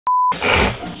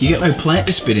You get no plant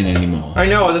to spit in anymore. I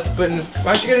know, the Spittin is.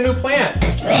 Why'd you get a new plant?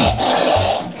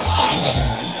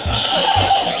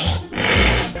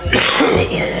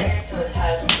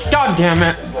 God damn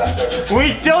it.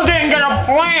 We still didn't get a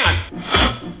plant!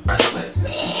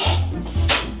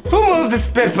 Who moved the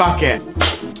spit bucket?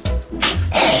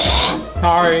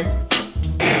 Sorry.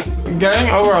 I'm getting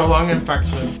over a lung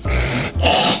infection.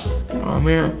 Oh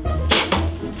man.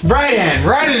 Right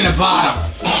in the bottom.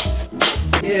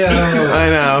 Ew. I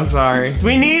know, sorry.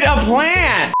 We need a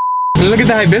plant! Look at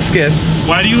the hibiscus.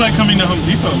 Why do you like coming to Home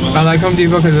Depot, Will? I like Home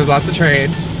Depot because there's lots of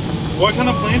trade. What kind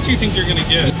of plant do you think you're gonna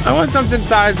get? I want something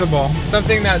sizable,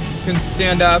 something that can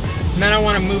stand up, and then I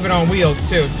want to move it on wheels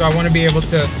too. So I want to be able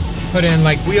to put in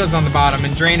like wheels on the bottom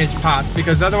and drainage pots,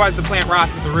 because otherwise the plant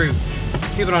rots at the root.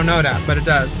 People don't know that, but it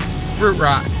does. Root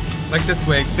rot, like this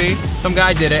wig. See, some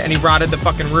guy did it and he rotted the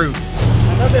fucking root.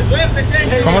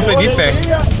 Como se dice?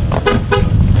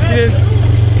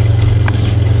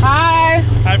 Hi.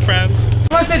 Hi, friends.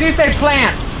 Como se dice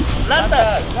plant?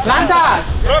 Plantas. Plantas.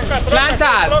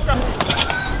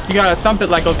 Plantas. You gotta thump it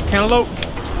like a cantaloupe.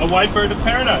 A white bird of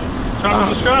paradise.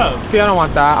 Tropical shrub. See, I don't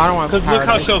want that. I don't want. Because look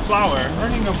how she'll flower.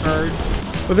 Learning a bird.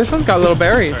 Well, this one's got little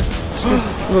berries.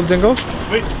 Little dingles.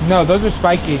 Wait. No, those are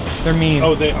spiky. They're mean.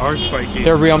 Oh, they are spiky.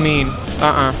 They're real mean.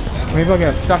 Maybe I'll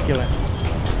get a succulent.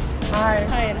 Hi.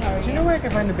 Hi, and how are you? Do you know where I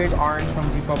can find the big orange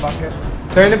Home Depot buckets?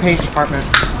 They're in the paint department.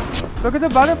 Look at the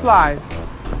butterflies.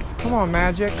 Come on,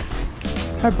 Magic.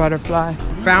 Hi, butterfly.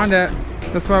 Found it.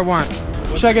 That's what I want.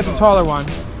 Should I get the taller one?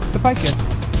 It's the ficus.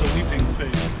 It's a weeping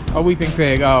fig. A weeping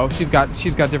fig. Oh, she's got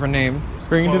different names.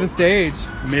 Bring it to the stage.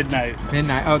 Midnight.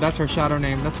 Midnight. Oh, that's her shadow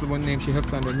name. That's the one name she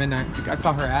hooks under. Midnight. I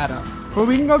saw her ad up. Well,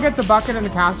 we can go get the bucket and the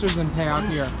casters and pay out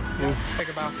here. Take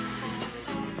a bow.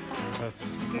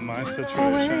 That's my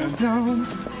situation.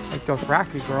 Like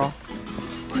Dothraki, girl.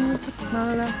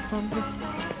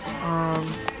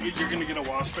 You're gonna get a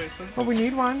wash basin? Oh, we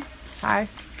need one. Hi.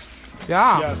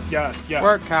 Yeah. Yes.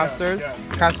 Work, casters. Yes.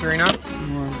 Casterina.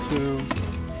 1,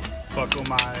 2. Buckle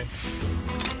my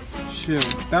shoe.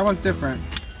 That one's different.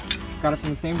 Got it from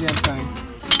the same damn thing.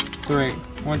 3.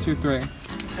 1, 2, 3.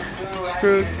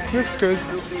 Screws. Here's screws.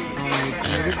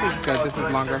 This is good. This is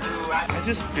longer. I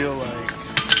just feel like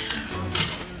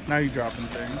now you're dropping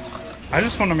things. I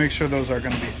just want to make sure those are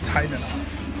going to be tight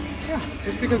enough. Yeah,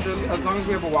 just because as long as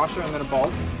we have a washer and then a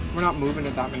bolt, we're not moving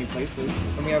it that many places.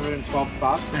 And we have it in 12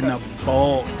 spots. And a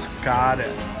bolt. Got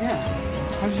it. Yeah.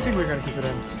 How did you think we were going to keep it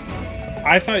in?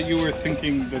 I thought you were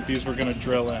thinking that these were going to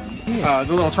drill in. The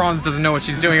little Trons doesn't know what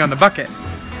she's doing on the bucket.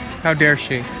 How dare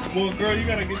she? Well, girl, you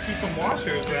got to get you some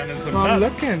washers then and some I'm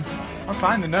nuts. looking. I'll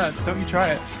find the nuts. Don't you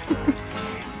try it.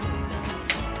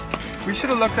 We should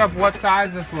have looked up what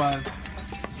size this was.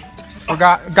 Or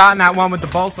gotten that one with the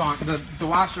bolt on, the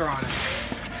washer on it.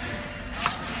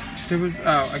 It was,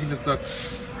 oh, I can just look.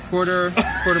 Quarter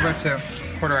by 2.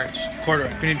 Quarter inch. Quarter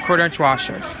inch. We need quarter-inch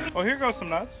washers. Oh, here goes some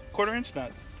nuts. Quarter-inch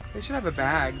nuts. They should have a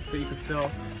bag that you could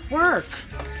fill. Work!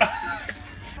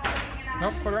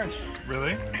 Nope, quarter-inch.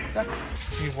 Really? Yeah.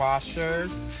 Need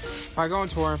washers. If I go on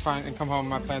tour and come home and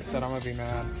my plant's dead, I'm gonna be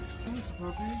mad.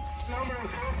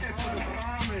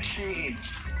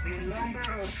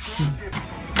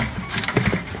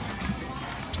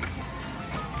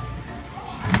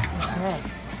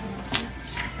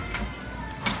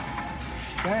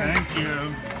 Thank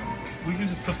you. We can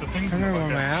just put the things I in the remember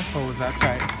when bucket. my asshole was that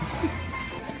tight.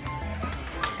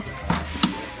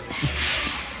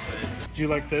 Do you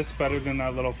like this better than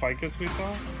that little ficus we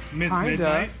saw? Miss Kinda.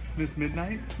 Midnight? Miss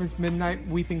Midnight? Miss Midnight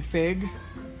Weeping Fig. Can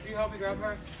you help me grab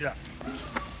her? Yeah.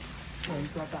 Oh, you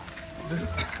got that.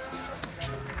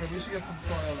 Maybe we should get some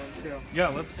soil in too. Yeah,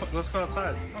 let's go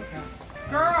outside. Okay.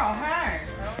 Girl, hey!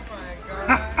 Oh my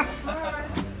god.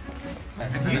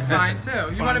 He's fine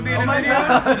too. You want to be in a video?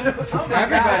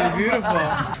 Everybody's beautiful.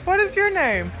 What is your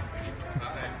name?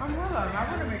 I'm Willam. I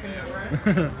want to make a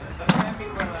difference.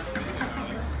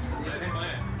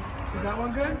 Is that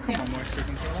one good? Come on, moisture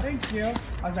control. Thank you.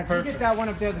 I was like, you get that one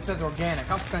up there that says organic.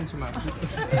 I'll spend too much.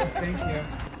 Thank you.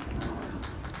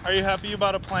 Are you happy you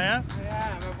bought a plant?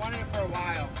 Yeah, I've wanted it for a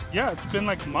while. Yeah, it's been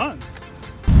like months.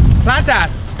 Plantas!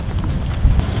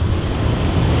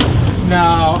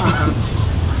 No.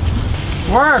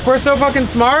 Work, we're so fucking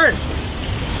smart.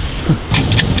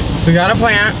 We got a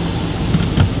plant.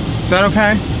 Is that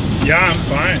okay? Yeah, I'm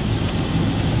fine.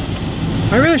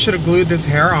 I really should have glued this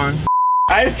hair on.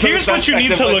 Here's what you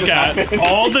need to look at.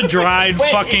 All the dried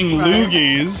fucking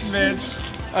loogies. Mitch.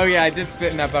 Oh yeah, I did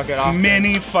spit in that bucket off.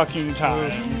 Many fucking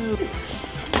times.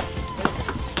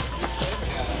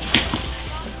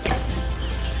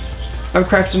 I'm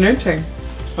Crafternoonting.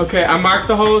 Okay, I marked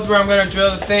the holes where I'm gonna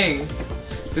drill the things.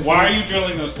 Why are you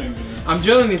drilling those things in there? I'm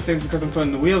drilling these things because I'm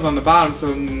putting the wheels on the bottom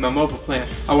so my mobile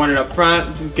plant. I want it up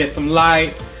front to get some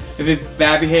light. If it's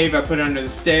bad behavior, I put it under the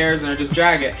stairs and I just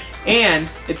drag it. And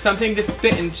it's something to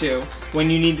spit into when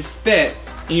you need to spit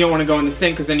and you don't want to go in the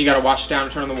sink because then you got to wash it down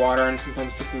and turn on the water and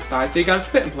sometimes it sticks to the side. So you got a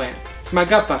spitting plant. It's my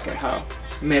gut bucket, ho.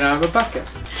 Made out of a bucket.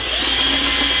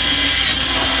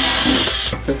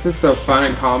 This is so fun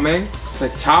and calming. It's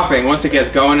like topping. Once it gets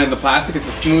going in the plastic, it's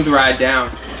a smooth ride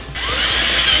down.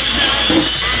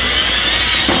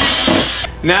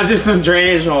 Now just some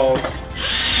drainage holes.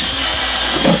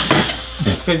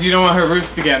 Because you don't want her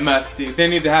roofs to get musty. They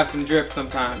need to have some drip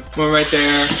sometimes. One right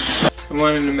there, and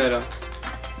one in the middle.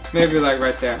 Maybe like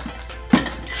right there.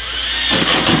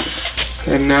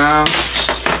 Okay, now.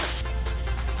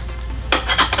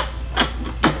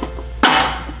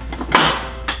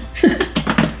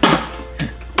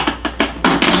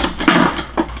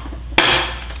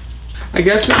 I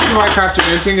guess this is why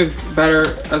Crafternoonting is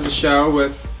better as a show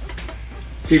with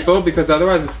people, because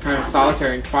otherwise it's kind of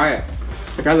solitary and quiet.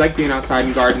 Like, I like being outside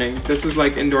and gardening. This is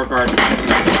like indoor gardening.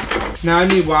 Now I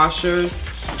need washers.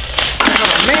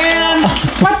 Oh man!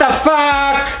 What the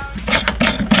fuck?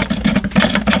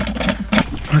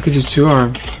 I could do 2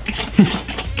 arms.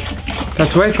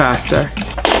 That's way faster.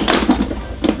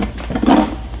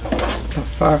 What the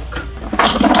fuck?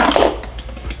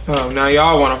 Oh, now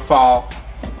y'all wanna fall.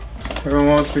 Everyone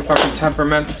wants to be fucking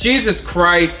temperamental. Jesus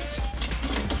Christ!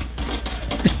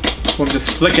 Well, I'm just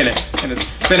flicking it, and it's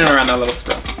spinning around that little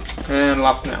screw. And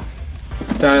lost now.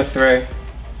 Down to 3.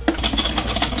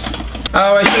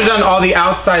 Oh, I should have done all the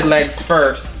outside legs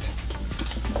first.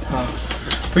 Oh.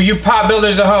 For you pot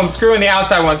builders at home, screw in the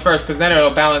outside ones first, because then it'll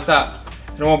balance up.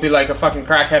 It won't be like a fucking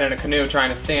crackhead in a canoe trying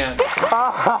to stand.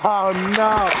 Oh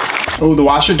no! Oh, the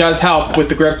washer does help with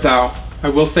the grip though. I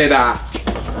will say that.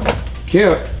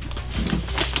 Cute.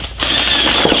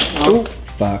 Oh,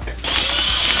 fuck.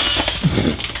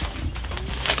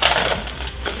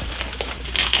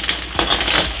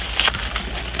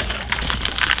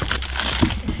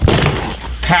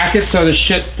 Pack it so the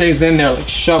shit stays in there. Like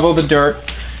shovel the dirt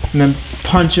and then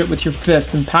punch it with your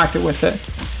fist and pack it with it.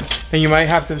 And you might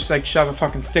have to just like shove a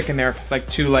fucking stick in there if it's like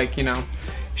too like, you know,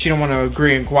 if you don't want to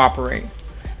agree and cooperate.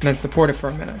 And then support it for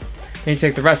a minute. Then you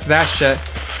take the rest of that shit.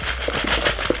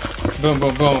 Boom,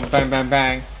 boom, boom, bang, bang,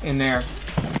 bang, in there.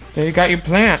 There you got your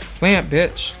plant. Plant,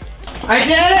 bitch. I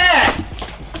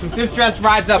did it! This dress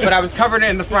rides up, but I was covering it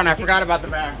in the front. I forgot about the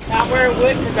back. Not where it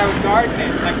would, because I was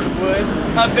gardening. Like the wood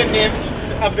of the nymphs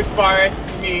of the forest,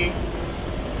 me.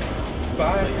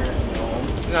 Bye.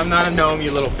 I'm not a gnome,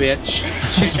 you little bitch.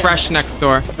 She's fresh next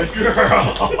door.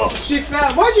 Girl! She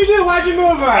fell. What'd you do? Why'd you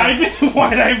move her? I didn't.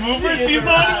 Why'd I move her? She's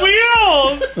on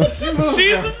wheels!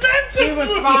 She's meant to She was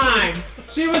fine.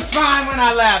 She was fine when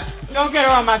I left. Don't get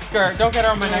her on my skirt. Don't get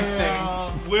her on my next thing.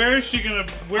 Where is she gonna,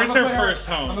 where's her first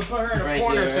home? I'm gonna put her in a Right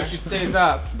corner here. so she stays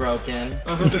up. Broken.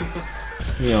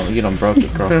 You don't broke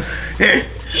it, girl.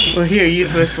 Well, here,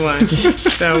 use this one.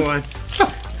 That one.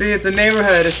 See, it's a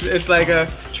neighborhood. It's like a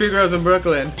tree grows in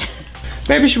Brooklyn.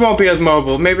 Maybe she won't be as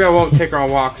mobile. Maybe I won't take her on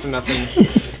walks or nothing.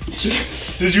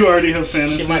 Did you already have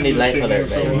fantasies? She might need life of for her,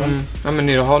 baby. I'm gonna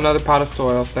need a whole nother pot of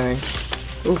soil thing.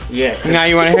 Yeah. Now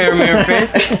you wanna hit her in her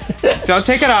face? Don't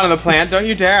take it out of the plant. Don't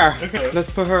you dare. Okay. Let's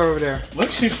put her over there.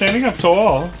 Look, she's standing up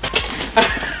tall.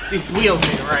 These wheels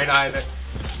ain't right either.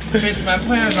 Bitch, my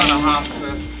planter's on a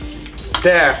hospice.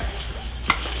 There.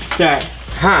 Stay.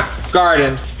 Huh.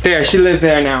 Garden. There, she lives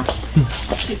there now.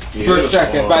 She's For beautiful. a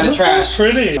second, by the trash.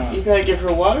 Pretty. You gotta give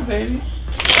her water, baby.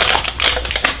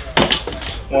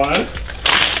 What?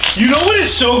 You know what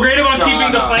is so great about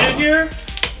keeping the plant here?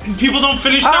 People don't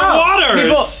finish their waters.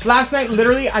 People, last night,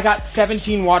 literally, I got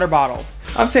 17 water bottles.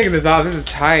 I'm taking this off. This is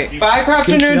tight. Bye,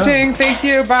 Crafternoonting. Thank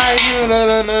you. Bye.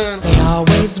 They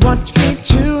always want me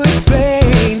to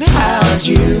explain how'd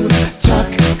you